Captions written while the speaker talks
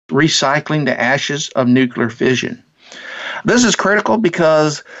recycling the ashes of nuclear fission. This is critical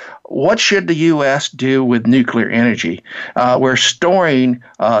because what should the U.S. do with nuclear energy? We're storing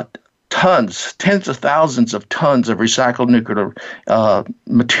tens of thousands of tons of recycled nuclear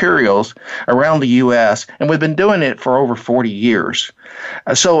materials around the U.S., and we've been doing it for over 40 years.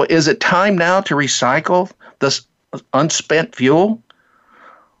 So is it time now to recycle this unspent fuel?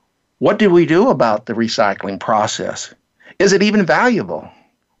 What do we do about the recycling process? Is it even valuable?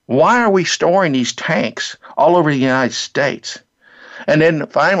 Why are we storing these tanks all over the United States? And then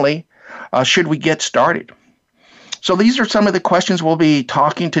finally, should we get started? So these are some of the questions we'll be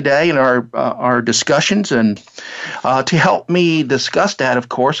talking today in our discussions. And to help me discuss that, of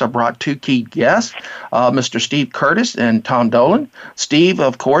course, I brought two key guests, Mr. Steve Curtis and Tom Dolan. Steve,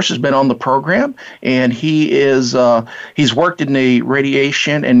 of course, has been on the program, and he's worked in the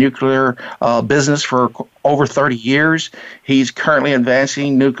radiation and nuclear business for over 30 years. He's currently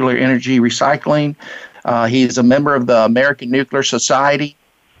advancing nuclear energy recycling. He's a member of the American Nuclear Society.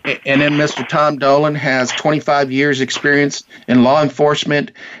 And then Mr. Tom Dolan has 25 years experience in law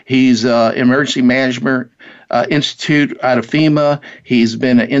enforcement. He's Emergency Management Institute out of FEMA. He's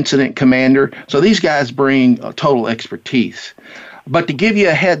been an incident commander. So these guys bring total expertise. But to give you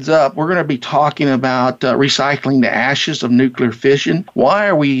a heads up, we're going to be talking about recycling the ashes of nuclear fission. Why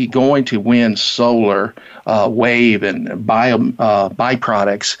are we going to win solar, wave, and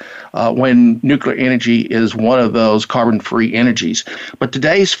byproducts when nuclear energy is one of those carbon-free energies? But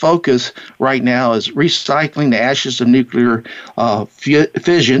today's focus right now is recycling the ashes of nuclear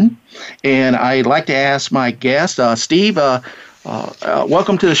fission. And I'd like to ask my guest, Steve,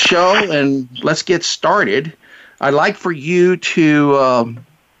 welcome to the show, and let's get started. I'd like for you to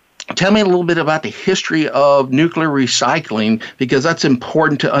tell me a little bit about the history of nuclear recycling, because that's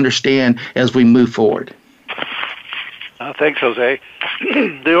important to understand as we move forward. Thanks, Jose.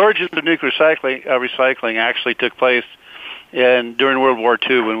 The origins of nuclear recycling actually took place during World War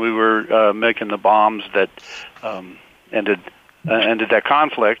II, when we were making the bombs that ended that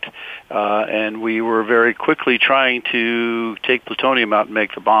conflict, and we were very quickly trying to take plutonium out and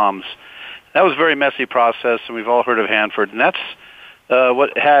make the bombs. That was a very messy process, and we've all heard of Hanford, and that's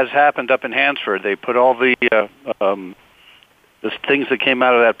what has happened up in Hanford. They put all the things that came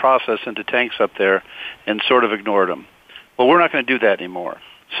out of that process into tanks up there and sort of ignored them. Well, we're not going to do that anymore.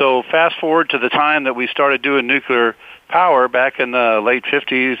 So fast forward to the time that we started doing nuclear power back in the late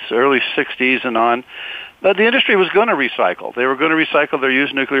 50s, early 60s and on. But the industry was going to recycle. They were going to recycle their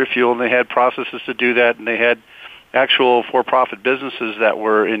used nuclear fuel, and they had processes to do that, and they had actual for-profit businesses that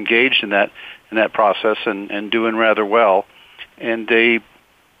were engaged in that process and doing rather well. And they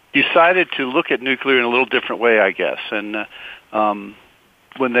decided to look at nuclear in a little different way, I guess. And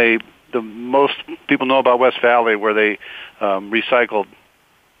when most people know about West Valley, where they recycled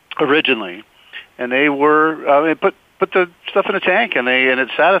originally, and they were they put the stuff in a tank, and it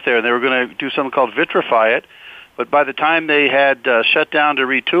sat out there, and they were going to do something called vitrify it. But by the time they had shut down to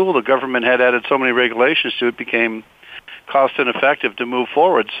retool, the government had added so many regulations to it, became cost ineffective to move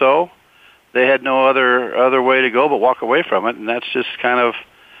forward. So they had no other way to go but walk away from it, and that's just kind of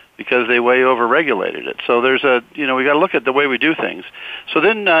because they way over-regulated it. So there's we got to look at the way we do things. So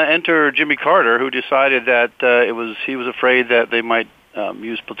then enter Jimmy Carter, who decided that he was afraid that they might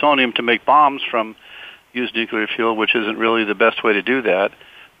use plutonium to make bombs from used nuclear fuel, which isn't really the best way to do that.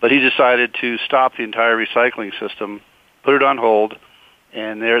 But he decided to stop the entire recycling system, put it on hold,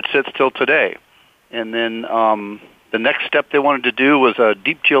 and there it sits till today. And then the next step they wanted to do was a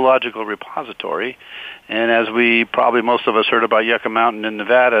deep geological repository. And as most of us heard about Yucca Mountain in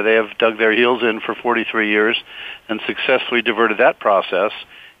Nevada, they have dug their heels in for 43 years and successfully diverted that process,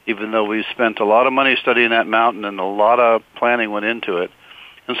 even though we spent a lot of money studying that mountain and a lot of planning went into it.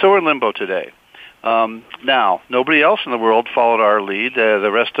 And so we're in limbo today. Now, nobody else in the world followed our lead. The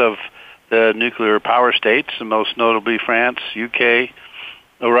rest of the nuclear power states, and most notably France, UK,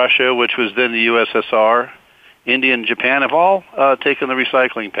 Russia, which was then the USSR, India, and Japan, have all taken the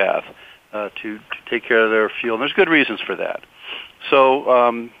recycling path to take care of their fuel. And there's good reasons for that.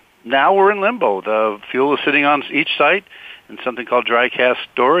 So now we're in limbo. The fuel is sitting on each site in something called dry cask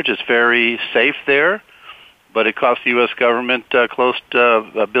storage. It's very safe there, but it costs the U.S. government close to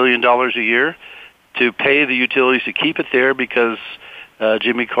 $1 billion a year to pay the utilities to keep it there, because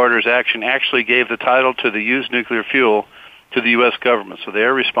Jimmy Carter's action actually gave the title to the used nuclear fuel to the U.S. government. So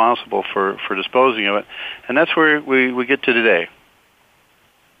they're responsible for disposing of it. And that's where we get to today.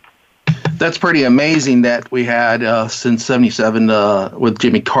 That's pretty amazing that we had since '77 with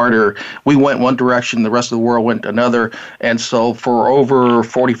Jimmy Carter. We went one direction, the rest of the world went another, and so for over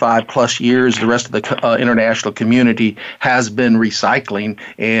 45 plus years, the rest of the international community has been recycling,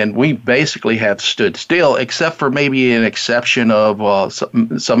 and we basically have stood still, except for maybe an exception of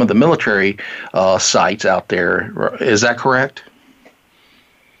some of the military sites out there. Is that correct?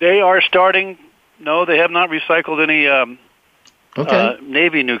 They are starting. No, they have not recycled any.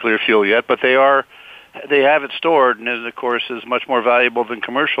 Navy nuclear fuel yet, but they have it stored, and it, of course, is much more valuable than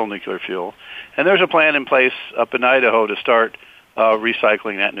commercial nuclear fuel. And there's a plan in place up in Idaho to start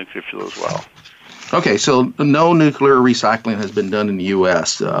recycling that nuclear fuel as well. Okay, so no nuclear recycling has been done in the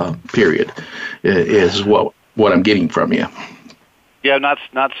U.S. Period, is what I'm getting from you. Yeah, not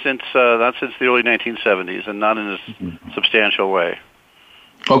since the early 1970s, and not in a substantial way.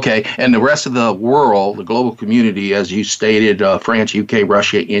 Okay, and the rest of the world, the global community, as you stated, France, UK,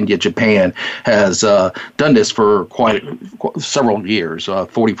 Russia, India, Japan, has done this for quite several years,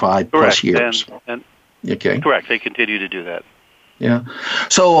 45 plus years. Okay. Correct, they continue to do that. Yeah.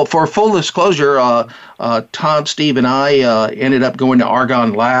 So for full disclosure, Tom, Steve, and I ended up going to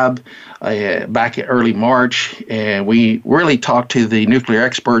Argonne Lab back in early March, and we really talked to the nuclear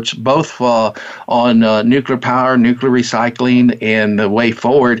experts, both on nuclear power, nuclear recycling, and the way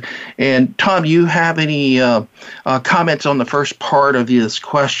forward. And Tom, you have any comments on the first part of this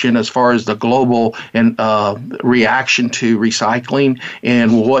question as far as the global and reaction to recycling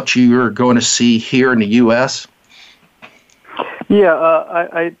and what you're going to see here in the U.S.? Yeah,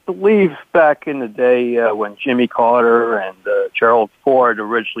 I believe back in the day when Jimmy Carter and Gerald Ford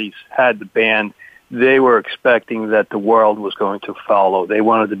originally had the band, they were expecting that the world was going to follow. They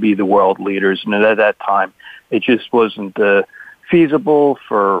wanted to be the world leaders, and at that time, it just wasn't feasible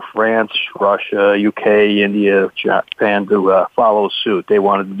for France, Russia, UK, India, Japan to follow suit. They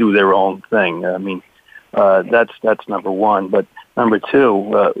wanted to do their own thing. I mean, that's number one. But number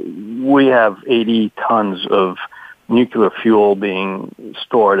two, we have 80 tons of nuclear fuel being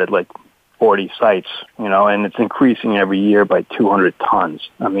stored at like 40 sites, and it's increasing every year by 200 tons.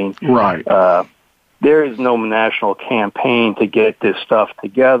 I mean, right. There is no national campaign to get this stuff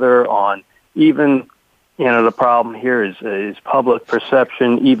together on even, the problem here is public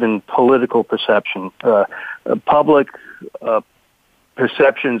perception, even political perception. Public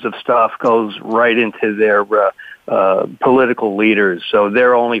perceptions of stuff goes right into their political leaders, so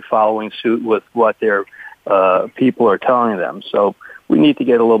they're only following suit with what their people are telling them. So we need to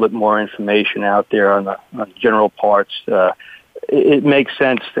get a little bit more information out there on the general parts. It makes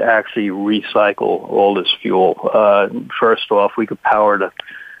sense to actually recycle all this fuel. First off, we could power the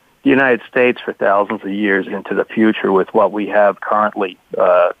United States for thousands of years into the future with what we have currently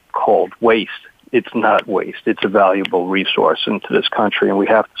called waste. It's not waste. It's a valuable resource into this country, and we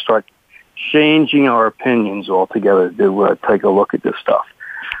have to start changing our opinions altogether to take a look at this stuff.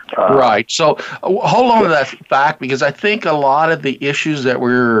 Right. So hold on to that fact, because I think a lot of the issues that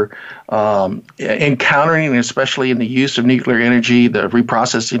we're encountering, especially in the use of nuclear energy, the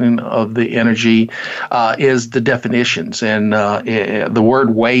reprocessing of the energy, is the definitions. And the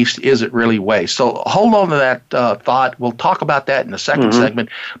word waste isn't really waste. So hold on to that thought. We'll talk about that in the second segment.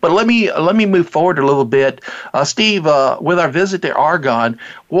 But let me move forward a little bit. Steve, with our visit to Argonne,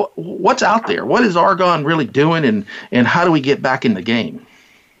 what's out there? What is Argonne really doing, and how do we get back in the game?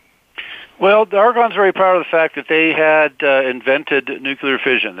 Well, Argonne's very proud of the fact that they had invented nuclear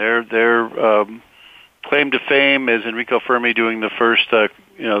fission. Their claim to fame is Enrico Fermi doing the first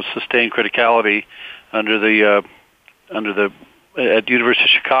sustained criticality at the University of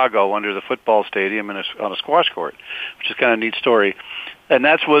Chicago under the football stadium on a squash court, which is kind of a neat story. And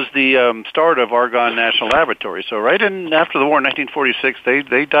that was the start of Argonne National Laboratory. So right in after the war in 1946,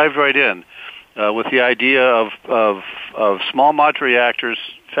 they dived right in with the idea of small modular reactors,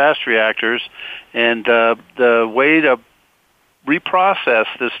 fast reactors, and the way to reprocess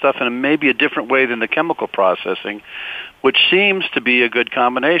this stuff in maybe a different way than the chemical processing, which seems to be a good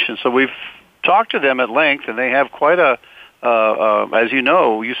combination. So we've talked to them at length, and they have quite a, as you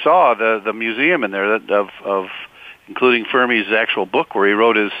know, you saw the museum in there of including Fermi's actual book where he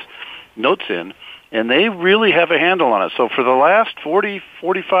wrote his notes in, and they really have a handle on it. So for the last 40,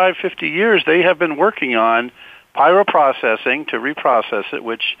 45, 50 years, they have been working on pyroprocessing to reprocess it,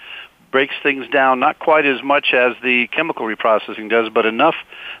 which breaks things down not quite as much as the chemical reprocessing does, but enough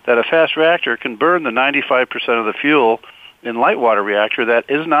that a fast reactor can burn the 95% of the fuel in light water reactor that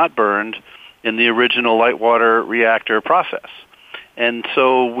is not burned in the original light water reactor process. And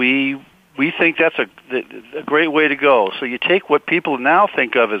so we think that's a great way to go. So you take what people now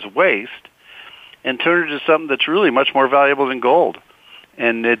think of as waste and turn it into something that's really much more valuable than gold.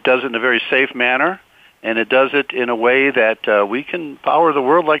 and it does it in a very safe manner, and it does it in a way that we can power the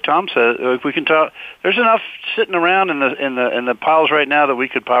world, like Tom said. We can talk. There's enough sitting around in the piles right now that we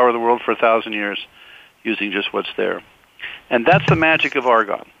could power the world for 1,000 years using just what's there. And that's the magic of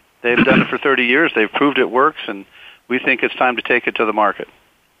argon. They've done it for 30 years. They've proved it works, and we think it's time to take it to the market.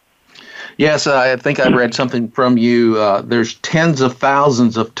 Yes, I think I read something from you. There's tens of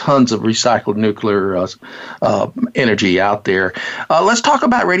thousands of tons of recycled nuclear energy out there. Let's talk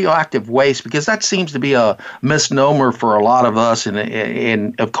about radioactive waste, because that seems to be a misnomer for a lot of us.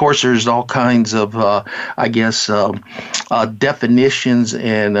 And of course, there's all kinds of, definitions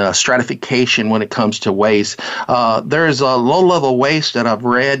and stratification when it comes to waste. There's a low-level waste that I've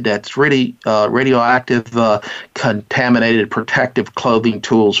read that's really radioactive, contaminated protective clothing,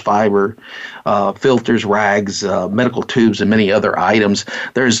 tools, fiber, filters, rags, medical tubes, and many other items.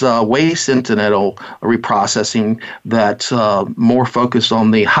 There's waste incidental reprocessing that's more focused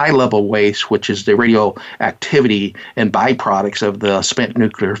on the high-level waste, which is the radioactivity and byproducts of the spent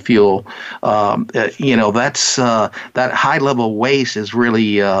nuclear fuel. That's that high-level waste is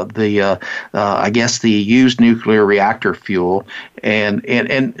really the used nuclear reactor fuel, and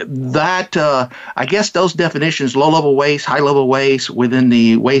that I guess those definitions, low-level waste, high-level waste, within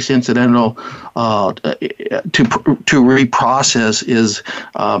the waste incidental to reprocess is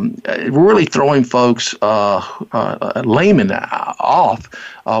really throwing folks, laymen, off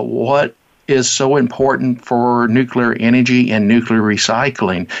what is so important for nuclear energy and nuclear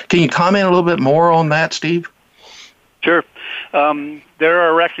recycling. Can you comment a little bit more on that, Steve? Sure. There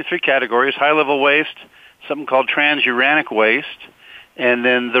are actually three categories: high-level waste, something called transuranic waste, and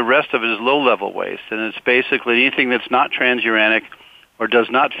then the rest of it is low-level waste. And it's basically anything that's not transuranic or does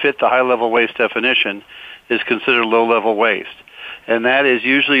not fit the high-level waste definition is considered low-level waste. And that is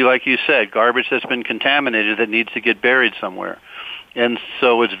usually, like you said, garbage that's been contaminated that needs to get buried somewhere. And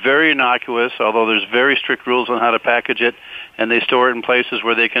so it's very innocuous, although there's very strict rules on how to package it, and they store it in places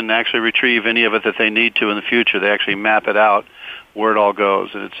where they can actually retrieve any of it that they need to in the future. They actually map it out where it all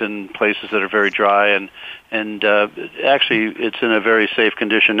goes, and it's in places that are very dry, and actually it's in a very safe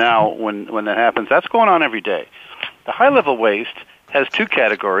condition now when that happens. That's going on every day. The high-level waste has two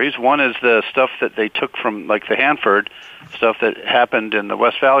categories. One is the stuff that they took from, like the Hanford stuff that happened in the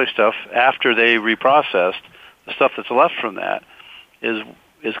West Valley stuff after they reprocessed. The stuff that's left from that is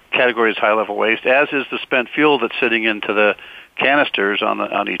categorized high-level waste, as is the spent fuel that's sitting into the canisters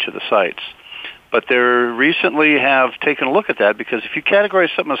on each of the sites. But they recently have taken a look at that, because if you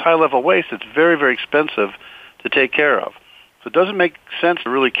categorize something as high-level waste, it's very, very expensive to take care of. So it doesn't make sense to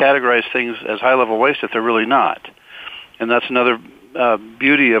really categorize things as high-level waste if they're really not. And that's another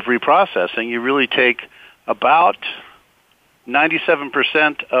beauty of reprocessing. You really take about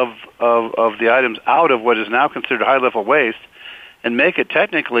 97% of the items out of what is now considered high-level waste and make it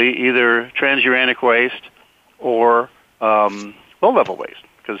technically either transuranic waste or low-level waste,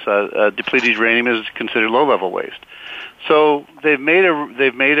 because depleted uranium is considered low-level waste. So they've made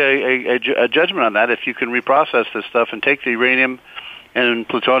a judgment on that. If you can reprocess this stuff and take the uranium, and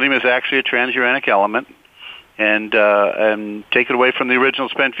plutonium is actually a transuranic element, and take it away from the original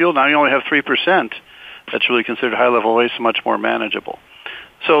spent fuel, now you only have 3%. That's really considered high-level waste, much more manageable.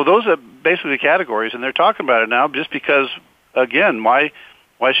 So those are basically the categories, and they're talking about it now just because, again, why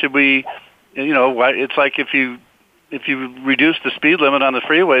should we, it's like if you reduce the speed limit on the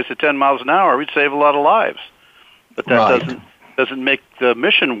freeways to 10 miles an hour, we'd save a lot of lives. But that doesn't make the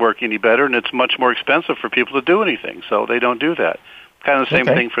mission work any better, and it's much more expensive for people to do anything, so they don't do that. Kind of the same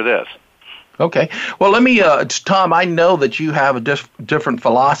thing for this. Okay. Well, let me, Tom, I know that you have a different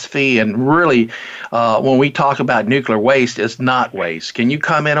philosophy, and really, when we talk about nuclear waste, it's not waste. Can you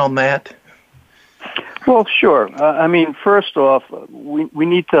comment on that? Well, sure. First off, we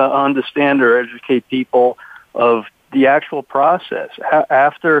need to understand or educate people of the actual process.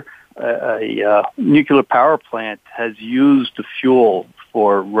 After a nuclear power plant has used the fuel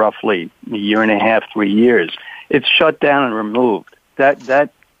for roughly a year and a half, 3 years, it's shut down and removed.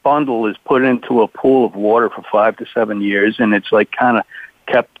 That bundle is put into a pool of water for 5 to 7 years, and it's like kind of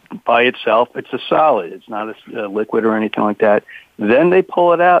kept by itself. It's a solid. It's not a liquid or anything like that. Then they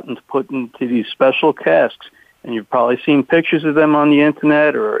pull it out and put into these special casks, and you've probably seen pictures of them on the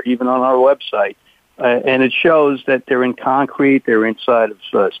internet or even on our website. And it shows that they're in concrete, they're inside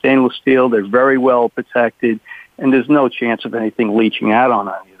of stainless steel, they're very well protected, and there's no chance of anything leaching out on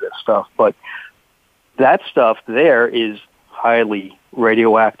any of this stuff. But that stuff there is highly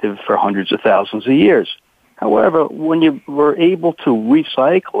radioactive for hundreds of thousands of years. However, when you were able to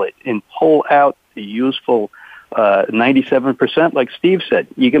recycle it and pull out the useful 97%, like Steve said,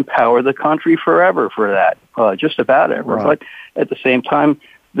 you can power the country forever for that, just about ever. Right. But at the same time,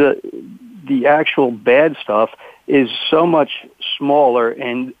 the actual bad stuff is so much smaller,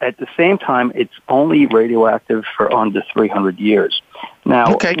 and at the same time, it's only radioactive for under 300 years.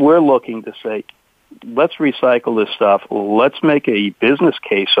 Now, we're looking to say, let's recycle this stuff. Let's make a business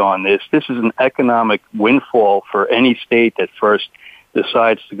case on this. This is an economic windfall for any state that first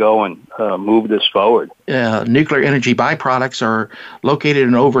decides to go and move this forward. Nuclear energy byproducts are located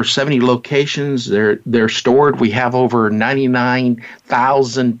in over 70 locations. They're stored. We have over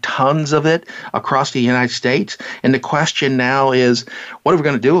 99,000 tons of it across the United States. And the question now is, what are we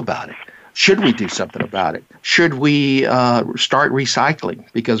going to do about it? Should we do something about it? Should we start recycling?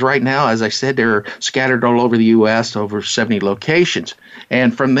 Because right now, as I said, they're scattered all over the U.S., over 70 locations.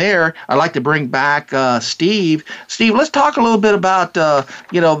 And from there, I'd like to bring back Steve. Steve, let's talk a little bit about the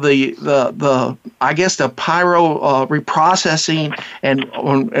pyro reprocessing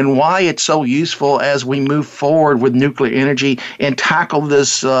and why it's so useful as we move forward with nuclear energy and tackle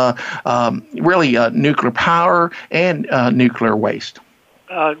this nuclear power and nuclear waste.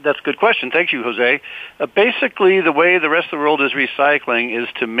 That's a good question. Thank you, Jose. Basically, the way the rest of the world is recycling is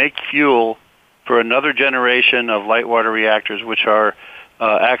to make fuel for another generation of light water reactors, which are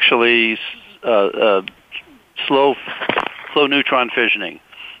actually slow neutron fissioning.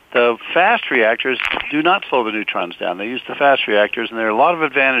 The fast reactors do not slow the neutrons down. They use the fast reactors, and there are a lot of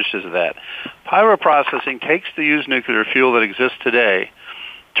advantages of that. Pyroprocessing takes the used nuclear fuel that exists today,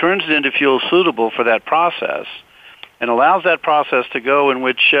 turns it into fuel suitable for that process, and allows that process to go in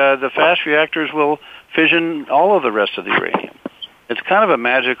which the fast reactors will fission all of the rest of the uranium. It's kind of a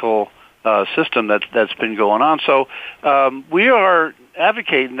magical system that's been going on. So we are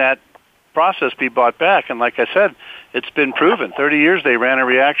advocating that process be brought back. And like I said, it's been proven. 30 years they ran a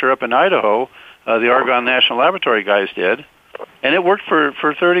reactor up in Idaho, the Argonne National Laboratory guys did, and it worked for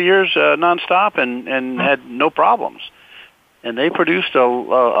 30 years nonstop and had no problems. And they produced a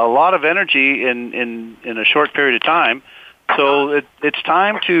lot of energy in a short period of time. So it's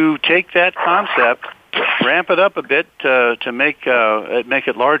time to take that concept, ramp it up a bit to make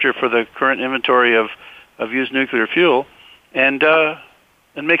it larger for the current inventory of used nuclear fuel, and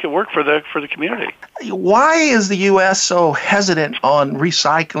make it work for the community. Why is the U.S. so hesitant on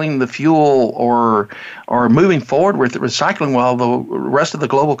recycling the fuel or moving forward with recycling while the rest of the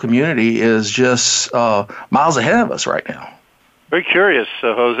global community is just miles ahead of us right now? Very curious,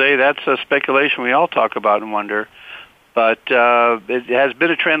 Jose. That's a speculation we all talk about and wonder. But it has been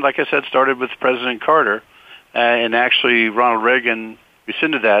a trend, like I said, started with President Carter, and actually Ronald Reagan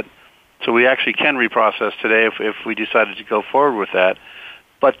rescinded that. So we actually can reprocess today if we decided to go forward with that.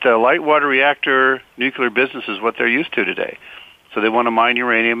 But light water reactor nuclear business is what they're used to today. So they want to mine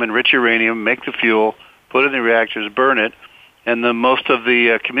uranium, enrich uranium, make the fuel, put it in the reactors, burn it. And most of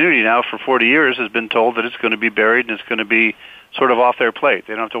the community now for 40 years has been told that it's going to be buried and it's going to be sort of off their plate.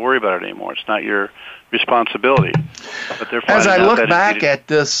 They don't have to worry about it anymore. It's not your responsibility. But they're as I look back at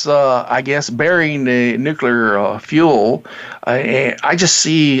this, burying the nuclear fuel, I just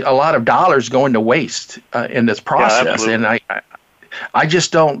see a lot of dollars going to waste in this process, and I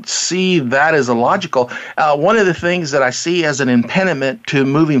just don't see that as illogical. One of the things that I see as an impediment to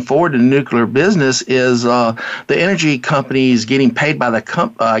moving forward in the nuclear business is the energy companies getting paid by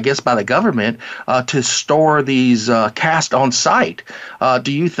the government to store these cast on site.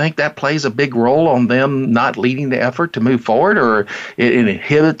 Do you think that plays a big role on them not leading the effort to move forward, or it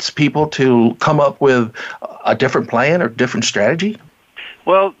inhibits people to come up with a different plan or different strategy?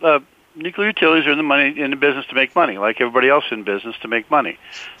 Well, nuclear utilities are in the business to make money, like everybody else in business to make money.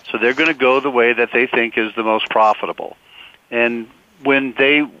 So they're going to go the way that they think is the most profitable. And when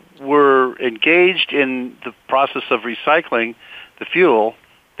they were engaged in the process of recycling the fuel,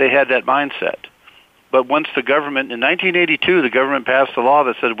 they had that mindset. But once the government, in 1982, the government passed a law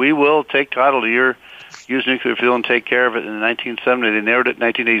that said, we will take title to your used nuclear fuel and take care of it. In 1970, they narrowed it. In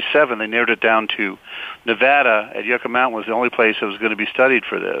 1987, they narrowed it down to Nevada at Yucca Mountain was the only place that was going to be studied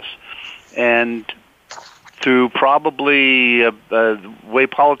for this. And through probably the way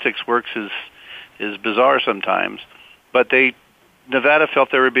politics works is bizarre sometimes, but Nevada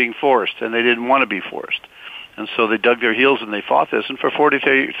felt they were being forced, and they didn't want to be forced. And so they dug their heels and they fought this. And for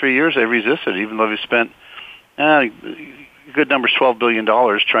 43 years, they resisted, even though they spent a good number's $12 billion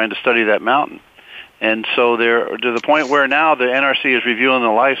trying to study that mountain. And so they're to the point where now the NRC is reviewing the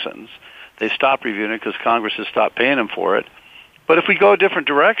license. They stopped reviewing it because Congress has stopped paying them for it. But if we go a different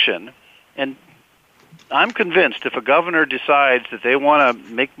direction, and I'm convinced if a governor decides that they want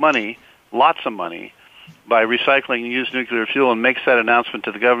to make money, lots of money, by recycling used nuclear fuel and makes that announcement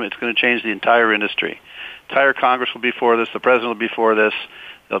to the government, it's going to change the entire industry. entire Congress will be for this. The president will be for this.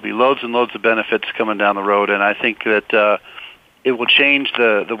 There'll be loads and loads of benefits coming down the road, and I think that it will change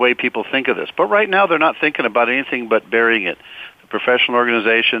the way people think of this. But right now, they're not thinking about anything but burying it. The professional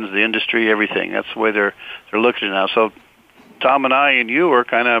organizations, the industry, everything. That's the way they're looking at it now. So Tom and I and you are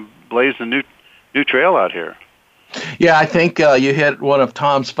kind of blazing a new trail out here. Yeah, I think you hit one of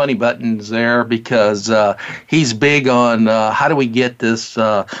Tom's funny buttons there, because he's big on how do we get this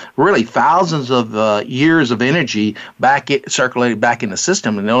really thousands of years of energy circulated back in the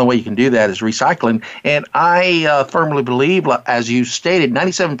system, and the only way you can do that is recycling. And I firmly believe, as you stated,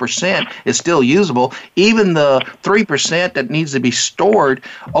 97% is still usable. Even the 3% that needs to be stored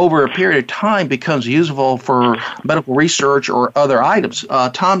over a period of time becomes usable for medical research or other items.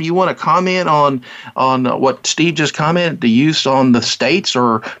 Tom, you want to comment on what Steve just commented, the use on the states,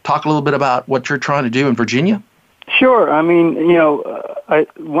 or talk a little bit about what you're trying to do in Virginia? Sure. I mean,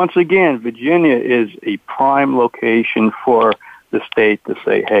 once again, Virginia is a prime location for the state to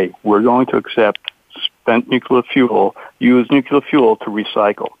say, hey, we're going to accept spent nuclear fuel, use nuclear fuel to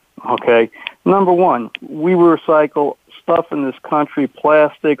recycle. Okay? Number one, we recycle stuff in this country,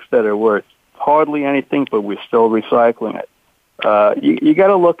 plastics that are worth hardly anything, but we're still recycling it. You got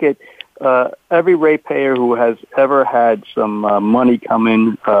to look at every ratepayer who has ever had some money come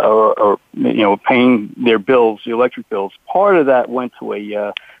in, or paying their bills, the electric bills. Part of that went to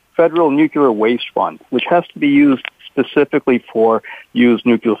a federal nuclear waste fund, which has to be used specifically for used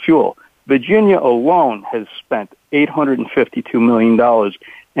nuclear fuel. Virginia alone has spent $852 million,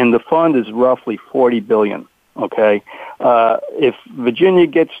 and the fund is roughly $40 billion. Okay, if Virginia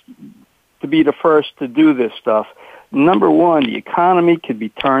gets to be the first to do this stuff, number one, the economy could be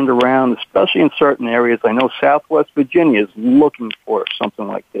turned around, especially in certain areas. I know Southwest Virginia is looking for something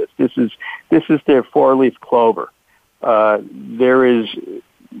like this. This is their four-leaf clover. There is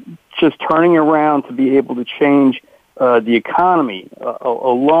just turning around to be able to change the economy,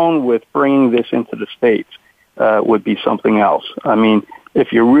 along with bringing this into the states, would be something else. I mean,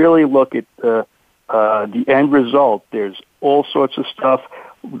 if you really look at the end result, there's all sorts of stuff.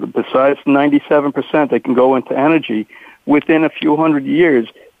 Besides 97% that can go into energy, within a few hundred years,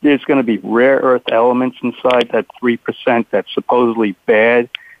 there's going to be rare earth elements inside that 3% that's supposedly bad.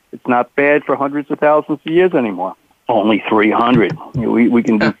 It's not bad for hundreds of thousands of years anymore. Only 300. We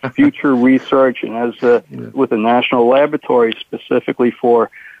can do future research, and as with the National Laboratory specifically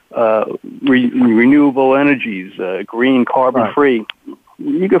for renewable energies, green, carbon-free,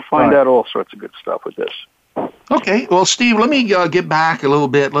 you can find out all sorts of good stuff with this. Okay. Well, Steve, let me get back a little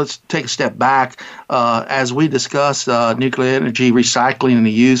bit. Let's take a step back as we discuss nuclear energy recycling and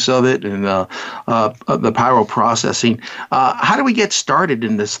the use of it, and the pyroprocessing. How do we get started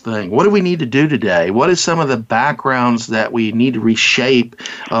in this thing? What do we need to do today? What is some of the backgrounds that we need to reshape,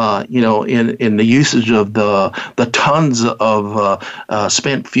 in the usage of the tons of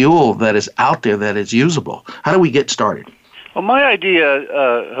spent fuel that is out there that is usable? How do we get started? Well, my idea,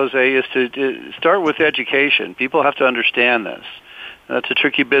 Jose, is to start with education. People have to understand this. That's a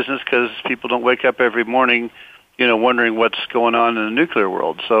tricky business because people don't wake up every morning, wondering what's going on in the nuclear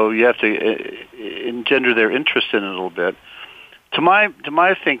world. So you have to engender their interest in it a little bit. To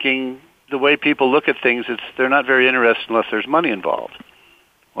my thinking, the way people look at things, they're not very interested unless there's money involved.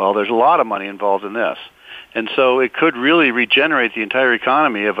 Well, there's a lot of money involved in this, and so it could really regenerate the entire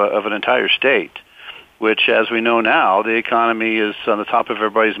economy of an entire state, which, as we know now, the economy is on the top of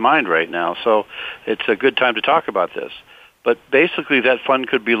everybody's mind right now. So it's a good time to talk about this. But basically, that fund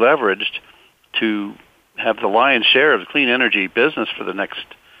could be leveraged to have the lion's share of the clean energy business for the next,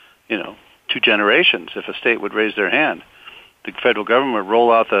 2 generations. If a state would raise their hand, the federal government would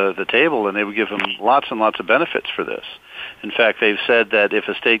roll out the table, and they would give them lots and lots of benefits for this. In fact, they've said that if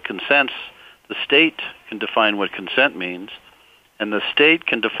a state consents, the state can define what consent means, and the state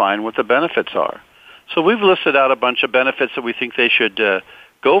can define what the benefits are. So we've listed out a bunch of benefits that we think they should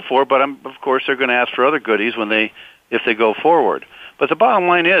go for, but of course they're going to ask for other goodies if they go forward. But the bottom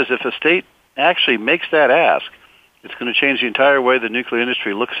line is, if a state actually makes that ask, it's going to change the entire way the nuclear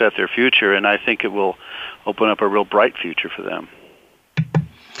industry looks at their future, and I think it will open up a real bright future for them.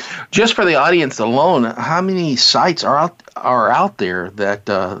 Just for the audience alone, how many sites are out there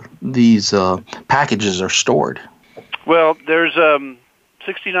that these packages are stored? Well, there's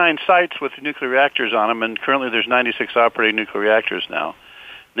 69 sites with nuclear reactors on them, and currently there's 96 operating nuclear reactors now.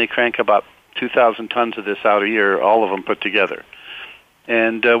 They crank about 2,000 tons of this out a year, all of them put together.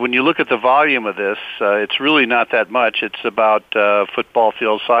 And when you look at the volume of this, it's really not that much. It's about football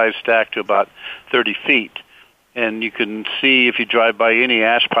field size stacked to about 30 feet. And you can see if you drive by any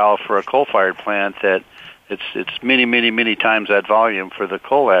ash pile for a coal-fired plant that it's many, many, many times that volume for the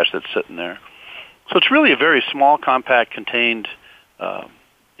coal ash that's sitting there. So it's really a very small, compact, contained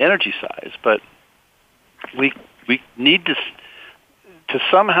energy size. But we need to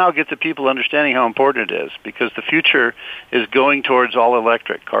somehow get the people understanding how important it is, because the future is going towards all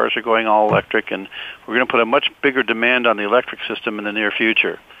electric. Cars are going all electric, and we're going to put a much bigger demand on the electric system in the near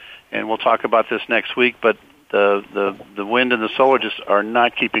future. And we'll talk about this next week, but the wind and the solar just are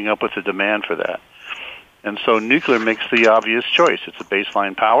not keeping up with the demand for that. And so nuclear makes the obvious choice. It's a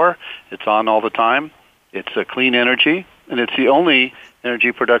baseline power. It's on all the time. It's a clean energy, and it's the only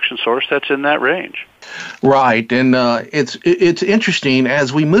energy production source that's in that range. Right, and it's interesting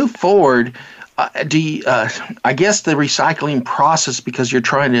as we move forward. I guess the recycling process, because you're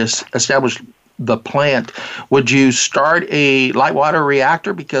trying to establish the plant, would you start a light water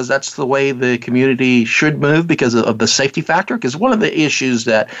reactor because that's the way the community should move because of the safety factor? Because one of the issues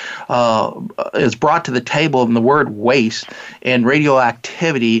that is brought to the table in the word waste and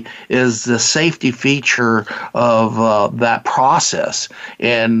radioactivity is the safety feature of that process.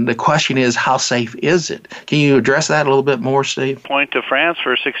 And the question is, how safe is it? Can you address that a little bit more, Steve? Point to France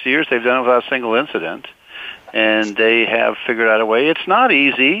for 60 years, they've done it without a single incident, and they have figured out a way. It's not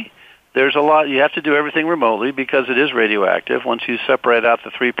easy. There's a lot. You have to do everything remotely because it is radioactive. Once you separate out the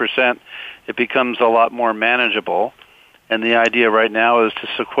 3%, it becomes a lot more manageable. And the idea right now is to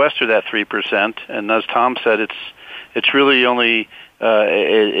sequester that 3%. And as Tom said, it's really only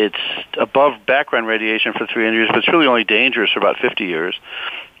it's above background radiation for 300 years, but it's really only dangerous for about 50 years.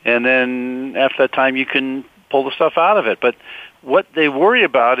 And then after that time, you can pull the stuff out of it. But what they worry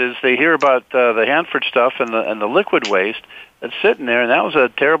about is they hear about the Hanford stuff and the liquid waste that's sitting there, and that was a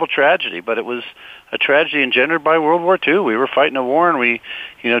terrible tragedy. But it was a tragedy engendered by World War II. We were fighting a war, and we,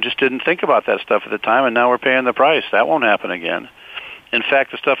 just didn't think about that stuff at the time, and now we're paying the price. That won't happen again. In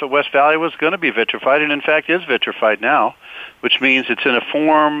fact, the stuff at West Valley was going to be vitrified, and in fact is vitrified now, which means it's in a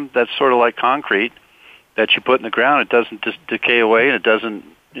form that's sort of like concrete that you put in the ground. It doesn't decay away, and it doesn't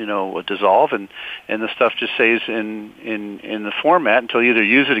dissolve, and the stuff just stays in the format until you either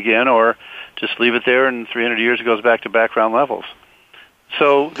use it again or just leave it there, and 300 years it goes back to background levels.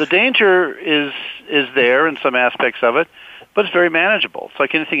 So the danger is there in some aspects of it, but it's very manageable. It's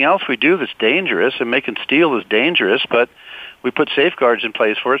like anything else we do that's dangerous, and making steel is dangerous, but we put safeguards in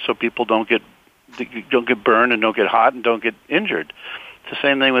place for it so people don't get burned and don't get hot and don't get injured. It's the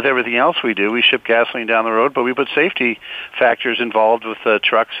same thing with everything else we do. We ship gasoline down the road, but we put safety factors involved with the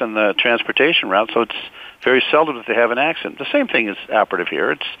trucks and the transportation route, so it's very seldom that they have an accident. The same thing is operative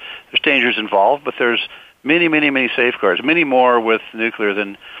here. There's dangers involved, but there's many, many, many safeguards, many more with nuclear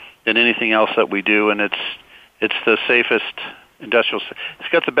than anything else that we do, and it's the safest industrial. It's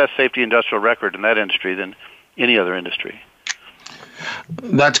got the best safety industrial record in that industry than any other industry.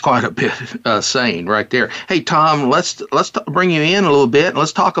 That's quite a bit saying right there. Hey, Tom, let's bring you in a little bit. And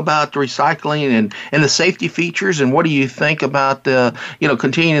let's talk about the recycling and the safety features. And what do you think about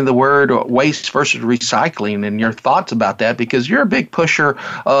continuing the word waste versus recycling and your thoughts about that? Because you're a big pusher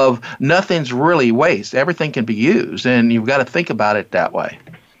of nothing's really waste. Everything can be used, and you've got to think about it that way.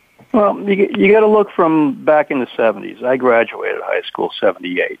 Well, you got to look from back in the 70s. I graduated high school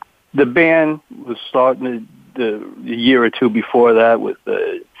 78. The ban was starting the year or two before that with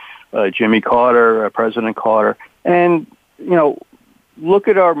Jimmy Carter, President Carter. And, look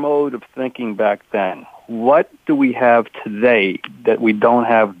at our mode of thinking back then. What do we have today that we don't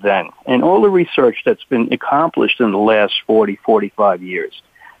have then? And all the research that's been accomplished in the last 40, 45 years.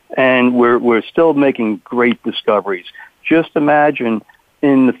 And we're still making great discoveries. Just imagine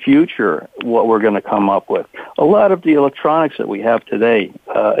in the future what we're going to come up with. A lot of the electronics that we have today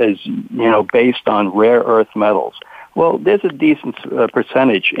is, based on rare earth metals. Well, there's a decent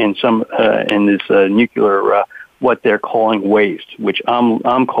percentage in some in this nuclear what they're calling waste, which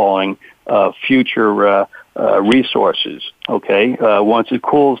I'm calling future resources. Okay, once it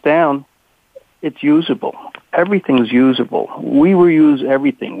cools down, it's usable. Everything's usable. We reuse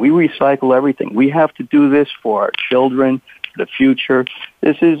everything. We recycle everything. We have to do this for our children, the future.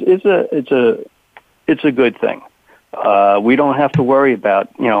 This it's a good thing. We don't have to worry about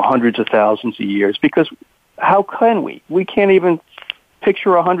hundreds of thousands of years, because how can we? We can't even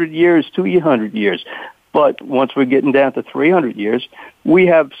picture 100 years, 200 years. But once we're getting down to 300 years, we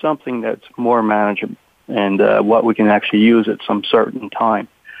have something that's more manageable and what we can actually use at some certain time.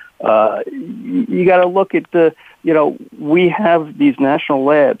 You got to look at we have these national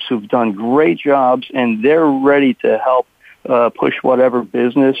labs who've done great jobs, and they're ready to help push whatever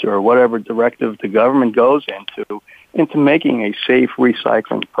business or whatever directive the government goes into making a safe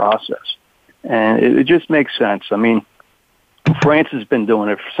recycling process. And it just makes sense. I mean, France has been doing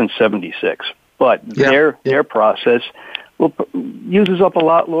it since '76, but their process uses up a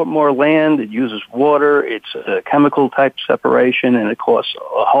lot more land. It uses water. It's a chemical type separation, and it costs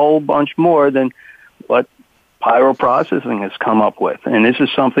a whole bunch more than what pyroprocessing has come up with. And this is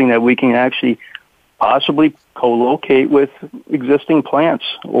something that we can actually possibly co-locate with existing plants,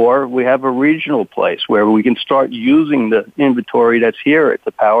 or we have a regional place where we can start using the inventory that's here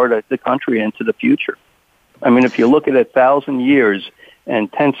to power the country into the future. I mean, if you look at 1,000 years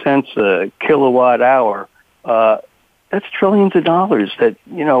and 10 cents a kilowatt hour, that's trillions of dollars that,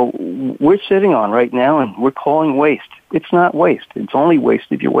 we're sitting on right now, and we're calling waste. It's not waste. It's only waste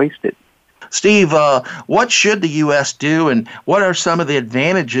if you waste it. Steve, what should the U.S. do, and what are some of the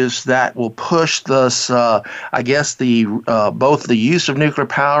advantages that will push this, both the use of nuclear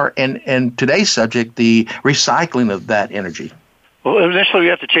power and today's subject, the recycling of that energy? Well, initially we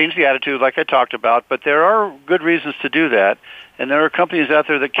have to change the attitude like I talked about, but there are good reasons to do that, and there are companies out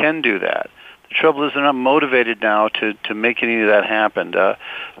there that can do that. The trouble is they're not motivated now to make any of that happen.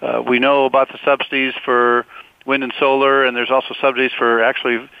 We know about the subsidies for wind and solar, and there's also subsidies for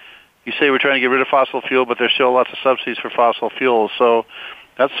actually, you say we're trying to get rid of fossil fuel, but there's still lots of subsidies for fossil fuels. So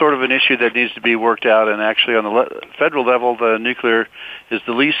that's sort of an issue that needs to be worked out. And actually on the federal level, the nuclear is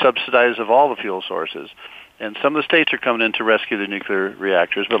the least subsidized of all the fuel sources. And some of the states are coming in to rescue the nuclear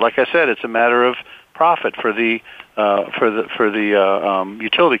reactors. But like I said, it's a matter of profit for the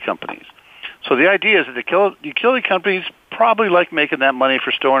utility companies. So the idea is that the utility companies probably like making that money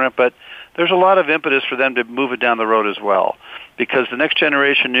for storing it, but there's a lot of impetus for them to move it down the road as well, because the next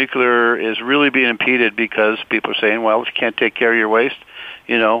generation nuclear is really being impeded because people are saying, well, if you can't take care of your waste,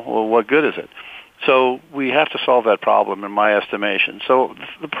 well, what good is it? So we have to solve that problem, in my estimation. So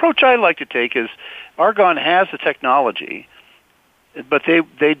the approach I like to take is Argonne has the technology, but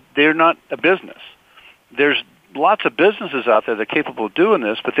they're not a business. There's lots of businesses out there that are capable of doing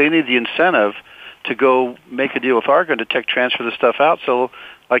this, but they need the incentive to go make a deal with Argonne to tech transfer the stuff out. So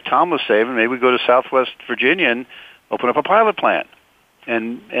like Tom was saying, maybe we go to Southwest Virginia and open up a pilot plant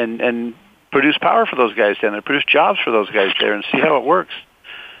and produce power for those guys down there, produce jobs for those guys there, and see how it works.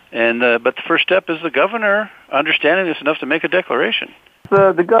 And but the first step is the governor understanding this enough to make a declaration.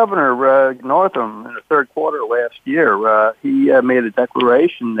 The governor, Northam, in the third quarter last year, he made a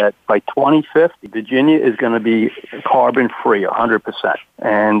declaration that by 2050, Virginia is going to be carbon-free, 100%.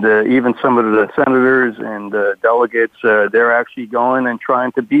 And even some of the senators and delegates, they're actually going and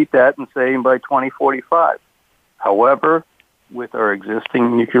trying to beat that and saying by 2045. However, with our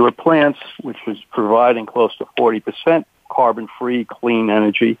existing nuclear plants, which was providing close to 40% carbon-free clean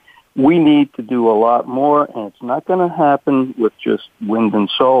energy, we need to do a lot more, and it's not going to happen with just wind and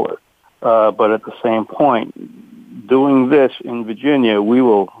solar. But at the same point, doing this in Virginia, we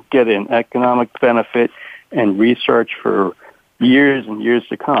will get an economic benefit and research for years and years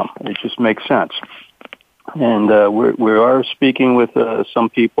to come. It just makes sense. And we are speaking with some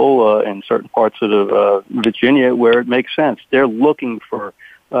people in certain parts of Virginia where it makes sense. They're looking for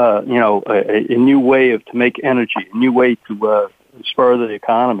a new way to make energy, a new way to spur the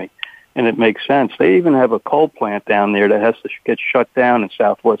economy. And it makes sense. They even have a coal plant down there that has to get shut down in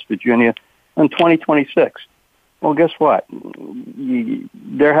Southwest Virginia in 2026. Well, guess what?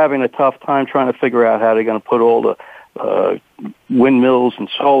 They're having a tough time trying to figure out how they're going to put all the windmills and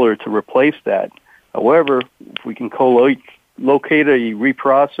solar to replace that. However, if we can locate a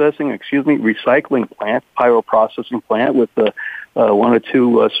recycling plant, pyroprocessing plant with one or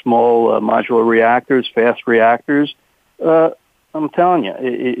two small modular reactors, fast reactors, I'm telling you,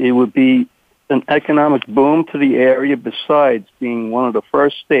 it would be an economic boom to the area, besides being one of the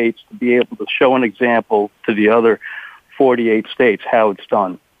first states to be able to show an example to the other 48 states how it's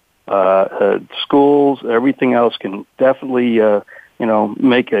done. Schools, everything else can definitely,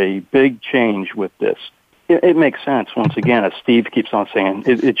 make a big change with this. It makes sense. Once again, as Steve keeps on saying,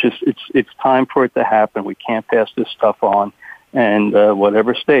 it's time for it to happen. We can't pass this stuff on. And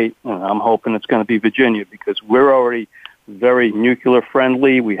whatever state, and I'm hoping it's going to be Virginia, because we're already very nuclear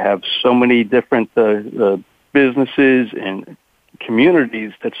friendly. We have so many different businesses and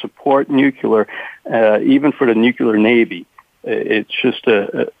communities that support nuclear, even for the nuclear Navy. It's just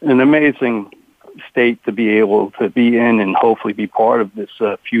an amazing state to be able to be in and hopefully be part of this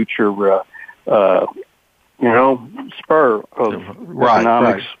future, spur of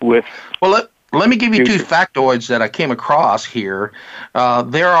economics. With Let me give you two factoids that I came across here.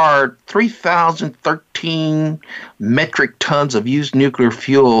 There are 3,013 14 metric tons of used nuclear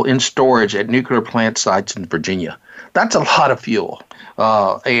fuel in storage at nuclear plant sites in Virginia. That's a lot of fuel.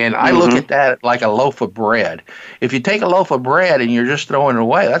 And I look at that like a loaf of bread. If you take a loaf of bread and you're just throwing it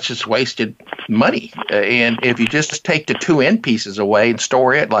away, that's just wasted money. And if you just take the two end pieces away and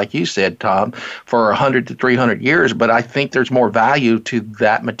store it, like you said, Tom, for 100 to 300 years, but I think there's more value to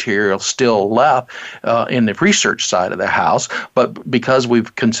that material still left in the research side of the house. But because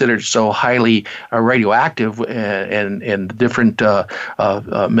we've considered so highly radioactive and different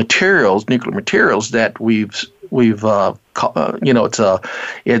materials, nuclear materials, that we've it's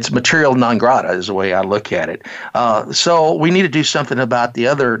material non grata is the way I look at it. So we need to do something about the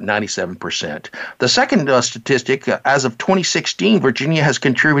other 97%. The second statistic, as of 2016, Virginia has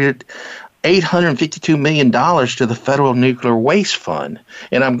contributed $852 million to the Federal Nuclear Waste Fund.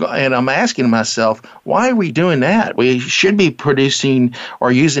 And I'm asking myself, why are we doing that? We should be producing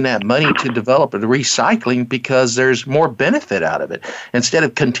or using that money to develop the recycling because there's more benefit out of it. Instead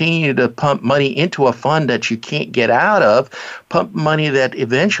of continuing to pump money into a fund that you can't get out of, pump money that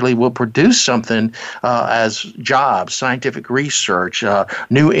eventually will produce something as jobs, scientific research,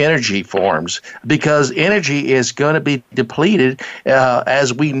 new energy forms, because energy is going to be depleted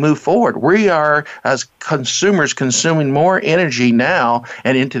as we move forward. We are, as consumers, consuming more energy now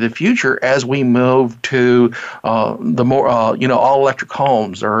and into the future as we move to the more, all electric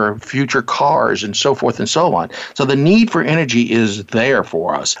homes or future cars and so forth and so on. So the need for energy is there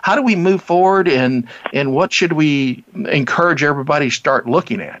for us. How do we move forward, and what should we encourage everybody to start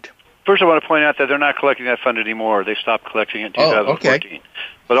looking at? First, I want to point out that they're not collecting that fund anymore. They stopped collecting it in 2014. Okay.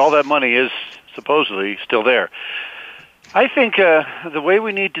 But all that money is supposedly still there. I think the way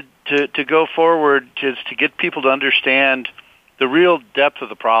we need to go forward is to get people to understand the real depth of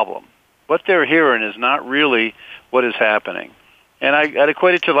the problem. What they're hearing is not really what is happening. And I'd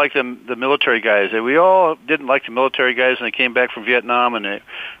equate it to like the military guys. We all didn't like the military guys, and they came back from Vietnam, and they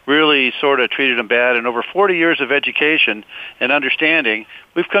really sort of treated them bad. And over 40 years of education and understanding,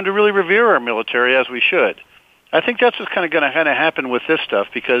 we've come to really revere our military as we should. I think that's what's going to happen with this stuff,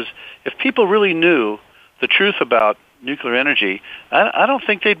 because if people really knew the truth about nuclear energy, I don't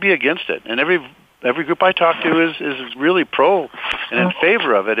think they'd be against it. And every group I talk to is really pro and in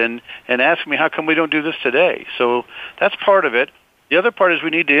favor of it, and ask me how come we don't do this today. So that's part of it. The other part is we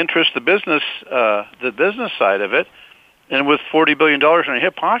need to interest the business side of it. And with $40 billion in a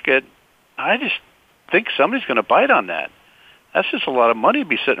hip pocket, I just think somebody's going to bite on that. That's just a lot of money to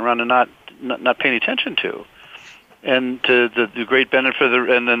be sitting around and not paying attention to. And to the great benefit of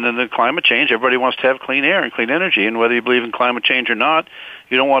and then the climate change. Everybody wants to have clean air and clean energy, and whether you believe in climate change or not,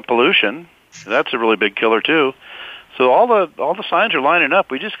 you don't want pollution. That's a really big killer too. So all the signs are lining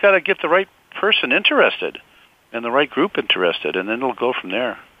up. We just got to get the right person interested and the right group interested, and then it'll go from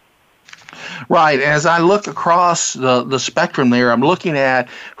there. Right. As I look across the spectrum there, I'm looking at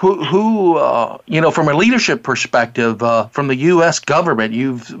who from a leadership perspective, from the U.S. government.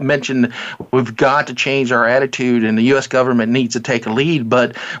 You've mentioned we've got to change our attitude, and the U.S. government needs to take a lead.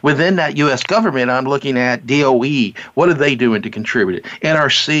 But within that U.S. government, I'm looking at DOE. What are they doing to contribute?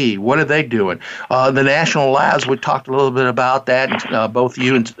 NRC, what are they doing? The national labs, we talked a little bit about that. And, both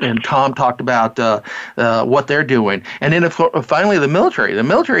you and Tom talked about what they're doing. And then finally, the military. The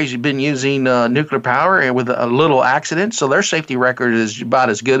military's been using nuclear power with a little accident, so their safety record is about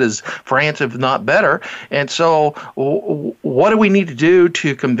as good as France, if not better. And so what do we need to do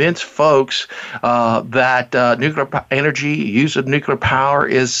to convince folks that nuclear energy, use of nuclear power,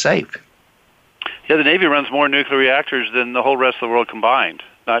 is safe? Yeah, the Navy runs more nuclear reactors than the whole rest of the world combined,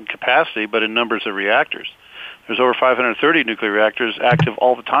 not in capacity, but in numbers of reactors. There's over 530 nuclear reactors active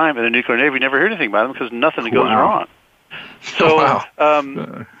all the time, and the nuclear Navy never hear anything about them because nothing goes wrong. So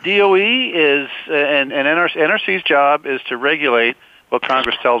DOE is and NRC's job is to regulate what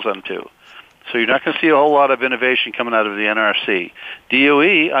Congress tells them to. So you're not going to see a whole lot of innovation coming out of the NRC.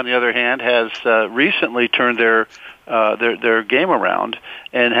 DOE, on the other hand, has recently turned their game around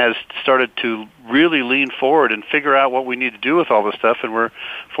and has started to really lean forward and figure out what we need to do with all this stuff. And we're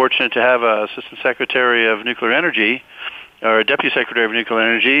fortunate to have an Assistant Secretary of Nuclear Energy, or a Deputy Secretary of Nuclear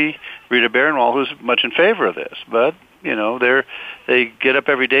Energy, Rita Baranwal, who's much in favor of this. But they get up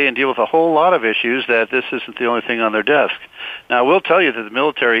every day and deal with a whole lot of issues that this isn't the only thing on their desk. Now, I will tell you that the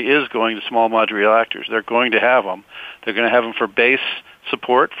military is going to small modular reactors. They're going to have them. They're going to have them for base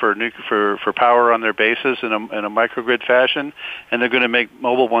support for power on their bases in a microgrid fashion, and they're going to make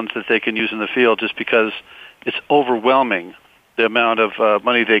mobile ones that they can use in the field, just because it's overwhelming the amount of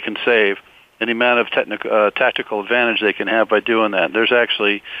money they can save and the amount of tactical advantage they can have by doing that. There's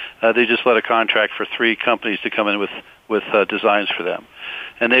actually, they just let a contract for 3 companies to come in with designs for them.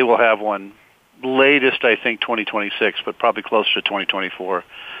 And they will have one latest, I think, 2026, but probably closer to 2024.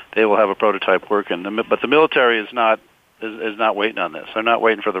 They will have a prototype working. But the military is not waiting on this. They're not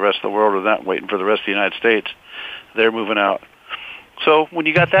waiting for the rest of the world, or not waiting for the rest of the United States. They're moving out. So when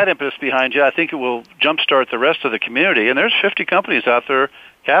you got that impetus behind you, I think it will jumpstart the rest of the community. And there's 50 companies out there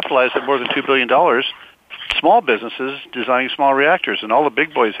capitalized at more than $2 billion, small businesses designing small reactors, and all the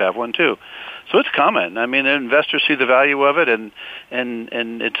big boys have one too. So it's coming. I mean, investors see the value of it, and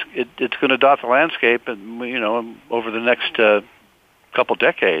it's going to dot the landscape, and over the next couple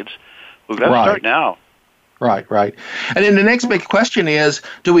decades. We've got to start now. Right. And then the next big question is,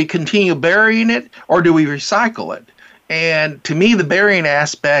 do we continue burying it or do we recycle it? And to me, the burying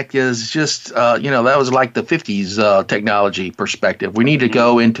aspect is just, that was like the 50s technology perspective. We need to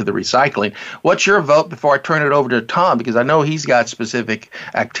go into the recycling. What's your vote before I turn it over to Tom? Because I know he's got specific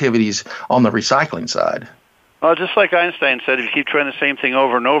activities on the recycling side. Well, just like Einstein said, if you keep trying the same thing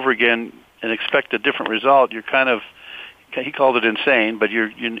over and over again and expect a different result, you're kind of, he called it insane, but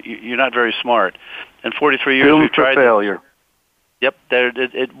you're not very smart. In 43 years, we've tried failure. Yep,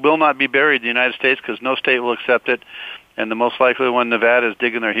 it will not be buried in the United States because no state will accept it. And the most likely one, Nevada, is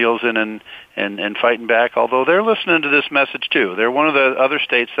digging their heels in and fighting back, although they're listening to this message too. They're one of the other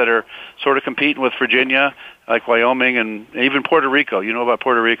states that are sort of competing with Virginia, like Wyoming, and even Puerto Rico. You know about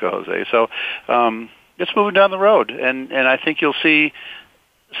Puerto Rico, Jose. So it's moving down the road, and I think you'll see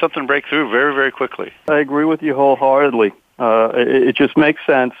something break through very, very quickly. I agree with you wholeheartedly. It just makes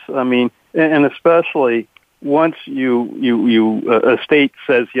sense. I mean, and especially once a state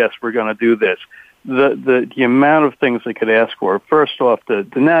says, yes, we're going to do this, the amount of things they could ask for. First off, the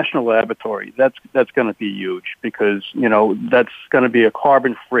national laboratory, that's going to be huge because, that's going to be a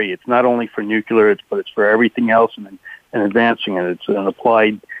carbon free. It's not only for nuclear, but it's for everything else and advancing it. It's an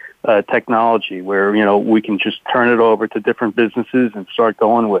applied technology where, we can just turn it over to different businesses and start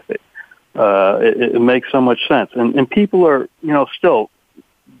going with it. It makes so much sense. And people are, still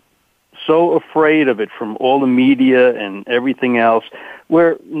so afraid of it from all the media and everything else,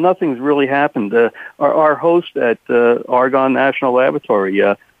 where nothing's really happened. Our host at Argonne National Laboratory,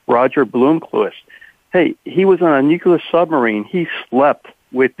 Roger Blomquist, hey, he was on a nuclear submarine. He slept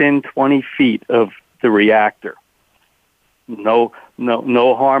within 20 feet of the reactor. No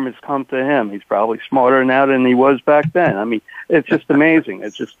harm has come to him. He's probably smarter now than he was back then. I mean, it's just amazing.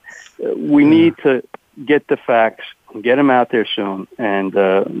 It's just we need to get the facts, get them out there soon, and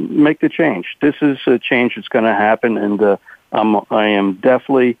make the change. This is a change that's going to happen, and I am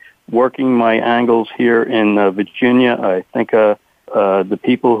definitely working my angles here in Virginia. I think the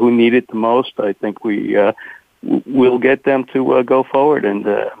people who need it the most, I think we'll get them to go forward and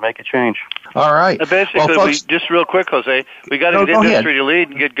make a change. All right. Basically, well, folks, just real quick, Jose, we got to get industry to lead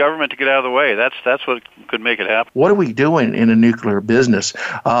and get government to get out of the way. That's what could make it happen. What are we doing in a nuclear business?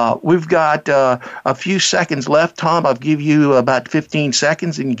 We've got a few seconds left. Tom, I'll give you about 15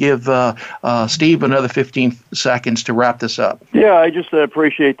 seconds and give Steve another 15 seconds to wrap this up. Yeah, I just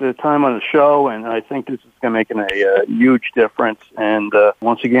appreciate the time on the show, and I think this is going to make a huge difference. And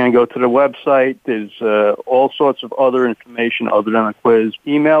once again, go to the website. There's all sorts of other information other than a quiz.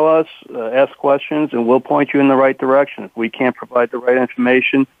 Email us, ask questions, and we'll point you in the right direction. If we can't provide the right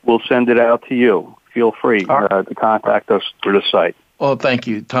information, we'll send it out to you. Feel free to contact us through the site. Well, thank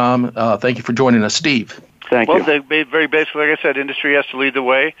you, Tom. Thank you for joining us, Steve. Thank you. Well, very basically, like I said, industry has to lead the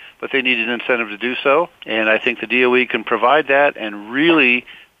way, but they need an incentive to do so. And I think the DOE can provide that and really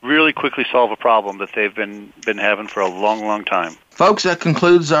quickly solve a problem that they've been having for a long, long time. Folks, that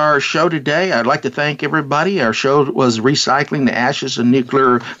concludes our show today. I'd like to thank everybody. Our show was Recycling the Ashes of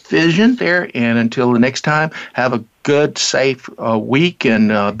Nuclear Fission there. And until the next time, have a good, safe week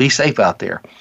and be safe out there.